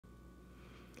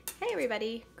Hey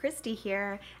everybody, Kristi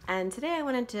here, and today I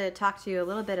wanted to talk to you a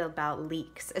little bit about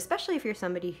leeks, especially if you're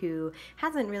somebody who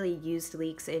hasn't really used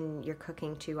leeks in your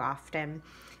cooking too often.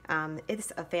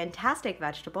 It's a fantastic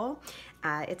vegetable.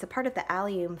 It's a part of the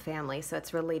allium family, so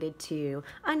it's related to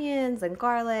onions and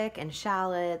garlic and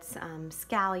shallots,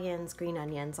 scallions, green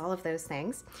onions, all of those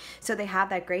things. So they have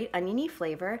that great oniony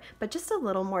flavor, but just a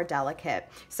little more delicate.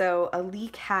 So a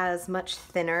leek has much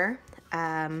thinner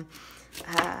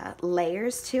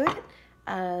layers to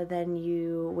it than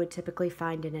you would typically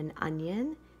find in an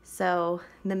onion. So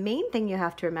the main thing you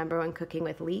have to remember when cooking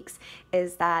with leeks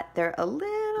is that they're a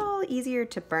little easier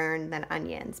to burn than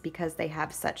onions because they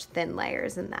have such thin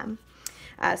layers in them.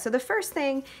 So the first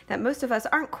thing that most of us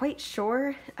aren't quite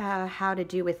sure how to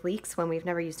do with leeks when we've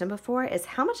never used them before is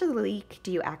how much of the leek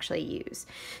do you actually use?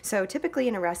 So typically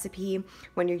in a recipe,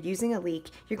 when you're using a leek,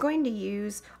 you're going to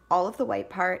use all of the white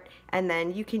part, and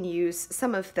then you can use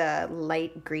some of the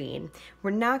light green.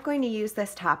 We're not going to use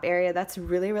this top area. That's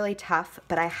really, really tough,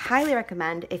 but I highly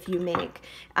recommend if you make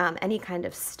any kind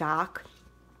of stock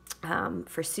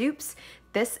for soups,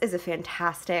 this is a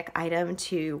fantastic item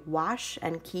to wash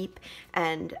and keep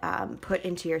and put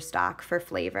into your stock for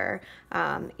flavor.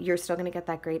 You're still gonna get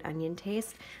that great onion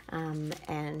taste,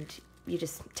 and you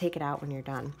just take it out when you're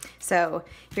done. So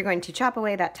you're going to chop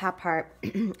away that top part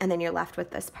and then you're left with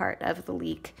this part of the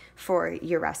leek for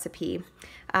your recipe.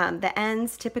 The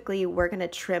ends, typically we're gonna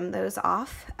trim those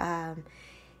off,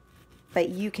 but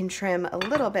you can trim a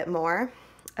little bit more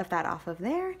of that off of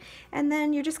there, and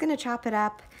then you're just going to chop it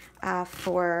up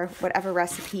for whatever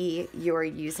recipe you're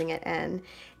using it in.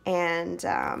 And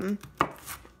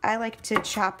I like to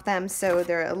chop them so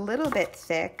they're a little bit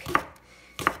thick.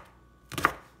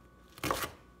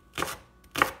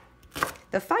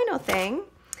 The final thing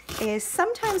is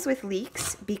sometimes with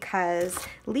leeks, because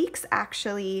leeks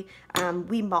actually,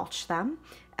 we mulch them,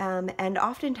 and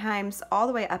oftentimes all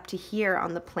the way up to here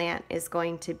on the plant is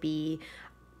going to be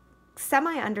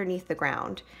semi underneath the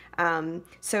ground.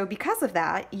 So because of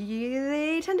that,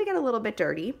 they tend to get a little bit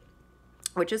dirty,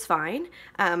 which is fine.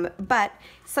 But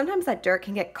sometimes that dirt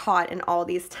can get caught in all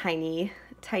these tiny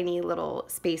little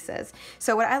spaces.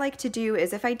 So what I like to do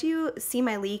is if I do see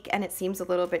my leek and it seems a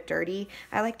little bit dirty,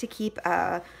 I like to keep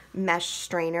a mesh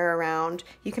strainer around.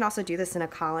 You can also do this in a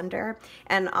colander,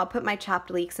 and I'll put my chopped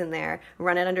leeks in there,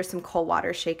 run it under some cold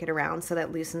water, shake it around so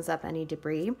that loosens up any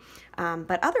debris.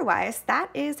 But otherwise, that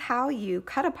is how you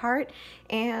cut apart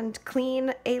and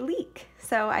clean a leek.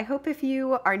 So I hope if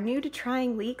you are new to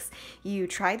trying leeks, you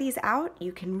try these out.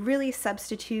 You can really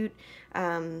substitute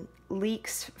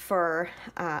leeks for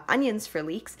onions for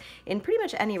leeks in pretty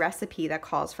much any recipe that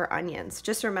calls for onions.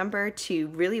 Just remember to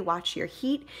really watch your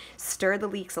heat, stir the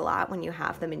leeks a lot when you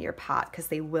have them in your pot because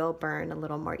they will burn a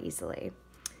little more easily.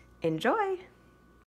 Enjoy!